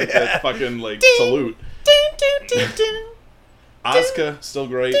just elbow. doing like Yeah. that fucking like salute. Asuka still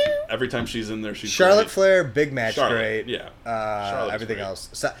great. Every time she's in there, she's Charlotte great. Flair, big match, Charlotte, great. yeah. Charlotte's Everything great. else.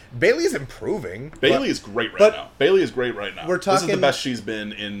 So, Bailey's improving. Bailey is great right but now. Bailey is great right now. we're This is the talking- best she's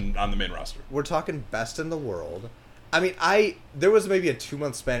been on the main roster. We're talking best in the world. I mean, there was maybe a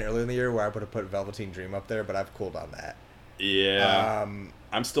 2-month span earlier in the year where I would have put Velveteen Dream up there, but I've cooled on that. Yeah.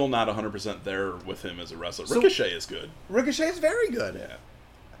 I'm still not 100% there with him as a wrestler. So- Ricochet is good. Ricochet is very good. Yeah.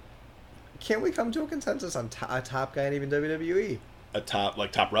 Can't we come to a consensus on a top guy in even WWE? A top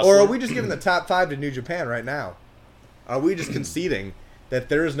wrestler. Or are we just giving the top 5 to New Japan right now? Are we just conceding that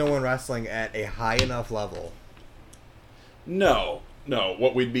there is no one wrestling at a high enough level? No.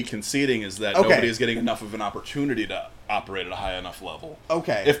 What we'd be conceding is that Okay. nobody is getting enough of an opportunity to operate at a high enough level.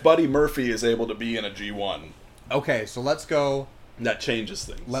 Okay. If Buddy Murphy is able to be in a G1, Okay, so let's go. that changes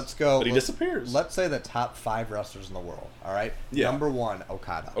things. Let's go. But he disappears. Let's say the top 5 wrestlers in the world. All right. Yeah. Number 1,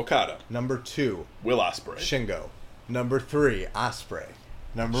 Okada. Okada, Number 2, Will Ospreay, Shingo. Number 3, Ospreay.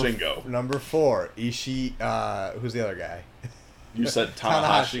 Shingo. Number 4, Ishii. Who's the other guy? You said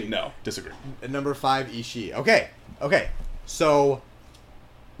Tanahashi. No, disagree. And number 5, Ishii. Okay. So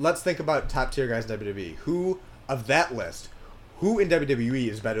let's think about top tier guys in WWE. Who of that list? Who in WWE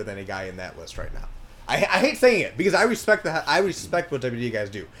is better than a guy in that list right now? I hate saying it because I respect what WWE guys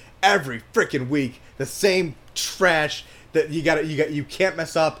do every freaking week. The same trash that you can't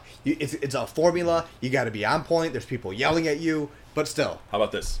mess up. It's a formula. You got to be on point. There's people yelling at you, but still. How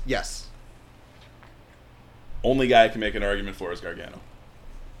about this? Yes. Only guy I can make an argument for is Gargano.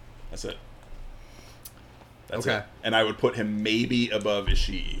 That's it. That's Okay. it. And I would put him maybe above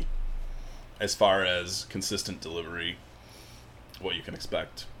Ishii as far as consistent delivery, what you can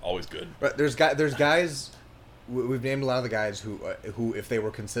expect. Always good. But there's guys. We've named a lot of the guys who if they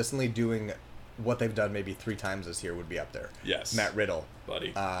were consistently doing what they've done maybe 3 times this year would be up there. Yes. Matt Riddle,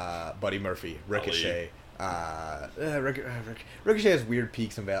 Buddy. Buddy Murphy, Ricochet. Ricochet has weird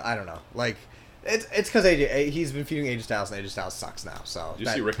peaks and valleys. I don't know. Like it's because he's been feuding AJ Styles and AJ Styles sucks now. So Did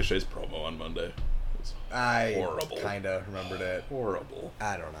you see Ricochet's promo on Monday? It was I horrible. Kind of remembered it. Horrible.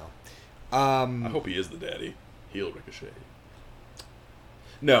 I don't know. I hope he is the daddy. Heel Ricochet.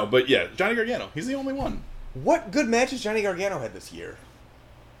 No, but yeah, Johnny Gargano. He's the only one. What good matches Johnny Gargano had this year?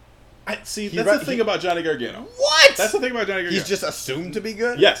 That's the thing about Johnny Gargano. What? That's the thing about Johnny Gargano. He's just assumed to be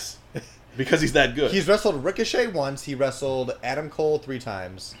good? Yes. Because he's that good. He's wrestled Ricochet once. He wrestled Adam Cole 3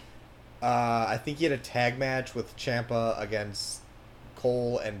 times. I think he had a tag match with Ciampa against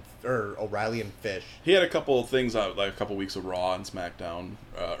Cole or O'Reilly and Fish. He had a couple of things, like a couple weeks of Raw and SmackDown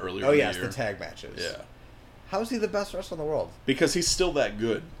earlier in the yes, year. the tag matches. Yeah. How is he the best wrestler in the world? Because he's still that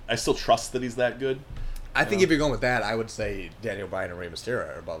good. I still trust that he's that good. I think if you're going with that, I would say Daniel Bryan and Rey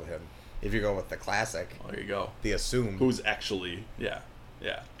Mysterio are above him. If you're going with the classic, There you go. the assumed. Who's actually, yeah.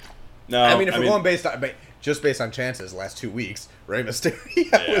 No, I mean, if we're going based on chances, last 2 weeks, Rey Mysterio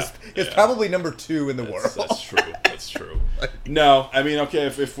is yeah. probably number 2 in the world. That's true. That's true. No, I mean, okay,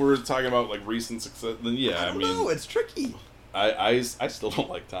 if we're talking about like recent success, then yeah, I don't know. It's tricky. I still don't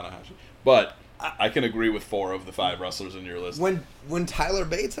like Tanahashi, but I can agree with 4 of the 5 wrestlers in your list. When Tyler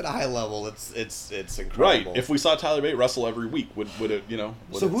Bates at a high level, it's incredible. Right. If we saw Tyler Bate wrestle every week, would it,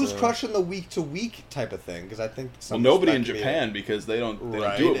 So who's crushing the week to week type of thing? Because I think nobody in Japan because they don't do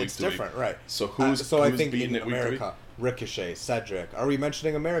it week it's to week. different, right? So who's I think beating in it week to week? America, Ricochet, Cedric. Are we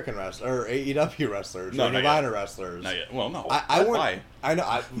mentioning American wrestlers or AEW wrestlers? No, or not Nevada yet. wrestlers? Not yet. Well, no. Why? I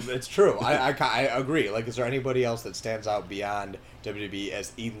know. It's true. I agree. Like, is there anybody else that stands out beyond WWE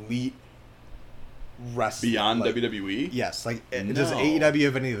as elite wrestling? Beyond WWE? Yes. Like, No. does AEW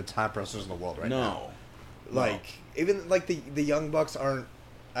have any of the top wrestlers in the world right now? No. Like, even like the Young Bucks aren't.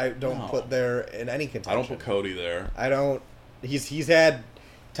 I don't put there in any contention. I don't put Cody there. I don't. He's had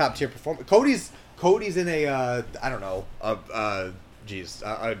top tier performance. Cody's in a I don't know a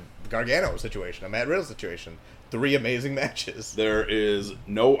Gargano situation, a Matt Riddle situation. 3 amazing matches. There is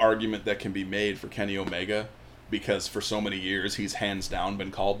no argument that can be made for Kenny Omega because for so many years he's hands down been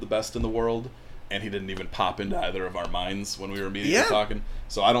called the best in the world, and he didn't even pop into either of our minds when we were immediately talking.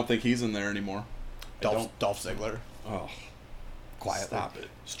 So I don't think he's in there anymore. Dolph Ziggler. Oh, Quietly. Stop it.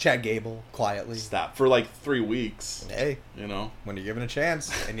 It's Chad Gable, quietly. Stop. For like 3 weeks. Hey, When you're given a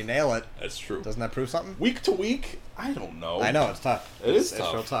chance and you nail it, That's true. doesn't that prove something? Week to week? I don't know. I know, it's tough. It's It's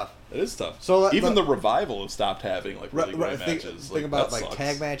tough. real tough. It is tough. So even the Revival have stopped having like really great Think matches. about that like sucks.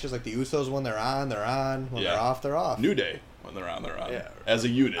 tag matches, like the Usos when they're on, they're on. When they're off, they're off. New Day when they're on, they're on. Yeah. As a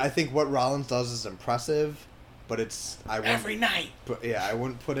unit. I think what Rollins does is impressive, but every night. I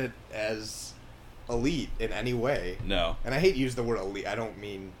wouldn't put it as elite in any way. No. And I hate to use the word elite. I don't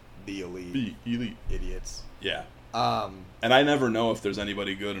mean the elite. Be elite. Idiots. Yeah. And I never know if there's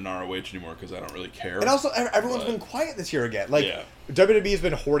anybody good in ROH anymore because I don't really care. And also, everyone's been quiet this year again. Like, WWE has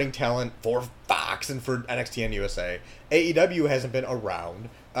been hoarding talent for Fox and for NXT and USA. AEW hasn't been around.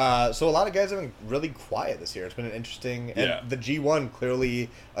 So a lot of guys have been really quiet this year. It's been an interesting... And the G1 clearly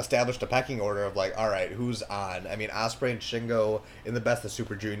established a pecking order of, like, all right, who's on? I mean, Ospreay and Shingo in the Best of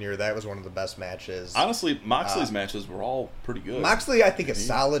Super Junior, that was one of the best matches. Honestly, Moxley's matches were all pretty good. Moxley, I think, is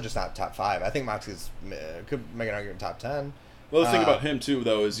solid, just not top 5. I think Moxley's could make an argument top 10. Well, the thing about him, too,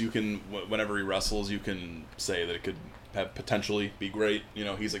 though, is you can... Whenever he wrestles, you can say that it could have potentially be great.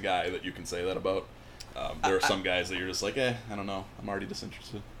 He's a guy that you can say that about. There are some guys that you're just like, I don't know. I'm already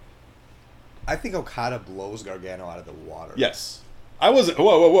disinterested. I think Okada blows Gargano out of the water. Yes. I wasn't.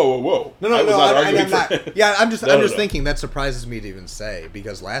 Whoa. No, I was not arguing I'm not. for- Yeah, I'm just No. thinking that surprises me to even say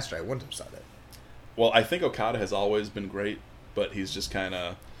because last year I wouldn't have said it. Well, I think Okada has always been great, but he's just kind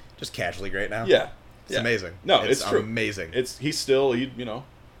of Just casually great now. yeah. It's amazing. No, it's true. Amazing. He's still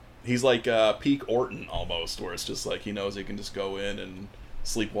he's like peak Orton almost, where it's just like he knows he can just go in and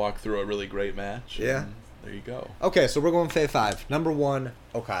sleepwalk through a really great match. Yeah. And there you go. Okay, so we're going Fave 5. Number 1,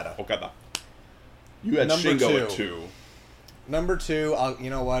 Okada. Okada. You had Number Shingo at 2. 2. Number 2, you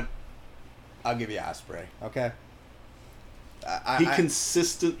know what? I'll give you Ospreay. Okay. He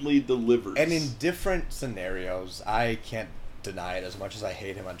consistently delivers. And in different scenarios, I can't deny it as much as I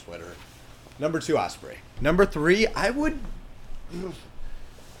hate him on Twitter. Number 2, Ospreay. Number 3, I would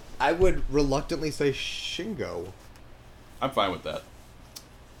reluctantly say Shingo. I'm fine with that.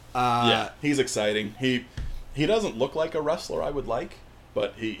 Yeah, he's exciting. He doesn't look like a wrestler I would like,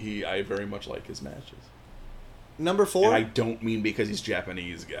 but I very much like his matches. Number 4. And I don't mean because he's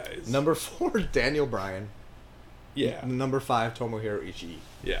Japanese, guys. Number 4, Daniel Bryan. Yeah. Number 5, Tomohiro Ishii.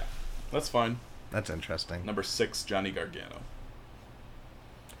 Yeah. That's fine. That's interesting. Number 6, Johnny Gargano.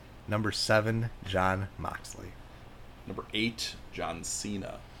 Number 7, Jon Moxley. Number 8, John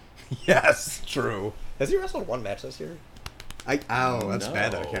Cena. Yes, true. Has he wrestled one match this year? That's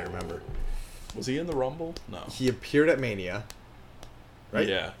bad that I can't remember. Was he in the Rumble? No. He appeared at Mania. Right?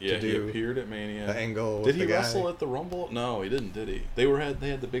 Yeah. To He do appeared at Mania. the angle with Did he the guy. wrestle at the Rumble? No, he didn't. Did he? They had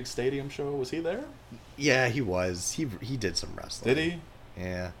the big stadium show. Was he there? Yeah, he was. He did some wrestling. Did he?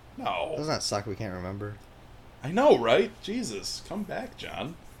 Yeah. No. Doesn't that suck? We can't remember. I know, right? Jesus, come back,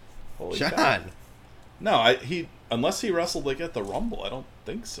 John. Holy cow. John. No, unless he wrestled like at the Rumble, I don't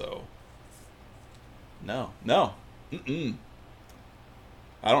think so. No. Mm-mm.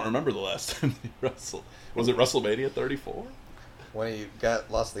 I don't remember the last time he wrestled. Was it WrestleMania 34? When he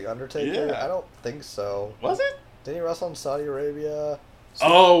lost the Undertaker? Yeah. I don't think so. Was it? Didn't he wrestle in Saudi Arabia?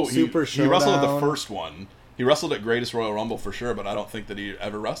 Super Showdown. he wrestled at the first one. He wrestled at Greatest Royal Rumble for sure, but I don't think that he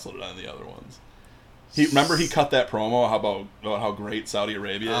ever wrestled it on the other ones. Remember he cut that promo about how great Saudi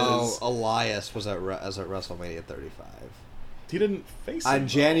Arabia is? Elias was at WrestleMania 35. He didn't face him, On though.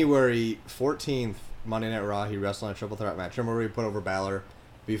 January 14th, Monday Night Raw, he wrestled in a triple threat match. Remember where he put over Balor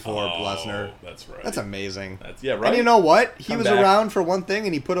before Lesnar? That's right. That's amazing. Yeah, right. And you know what? He Come was back. around for one thing,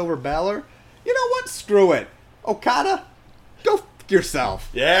 and he put over Balor. You know what? Screw it. Okada, go f*** yourself.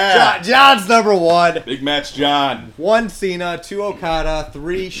 Yeah. John's number 1. Big match, John. 1 Cena, 2 Okada,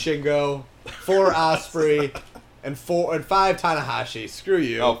 3 Shingo, 4 Ospreay, and 5 Tanahashi. Screw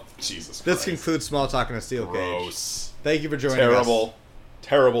you. Oh, Jesus Christ. This concludes Small Talk in a Steel Cage. Gross. Thank you for joining us.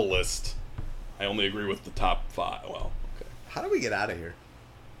 Terrible list. I only agree with the top 5. Well, okay. How do we get out of here?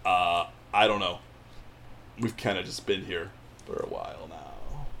 I don't know. We've kind of just been here for a while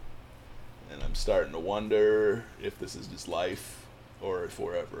now. And I'm starting to wonder if this is just life or if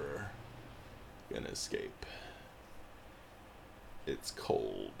we're ever going to escape. It's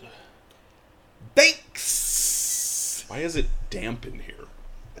cold. Thanks! Why is it damp in here?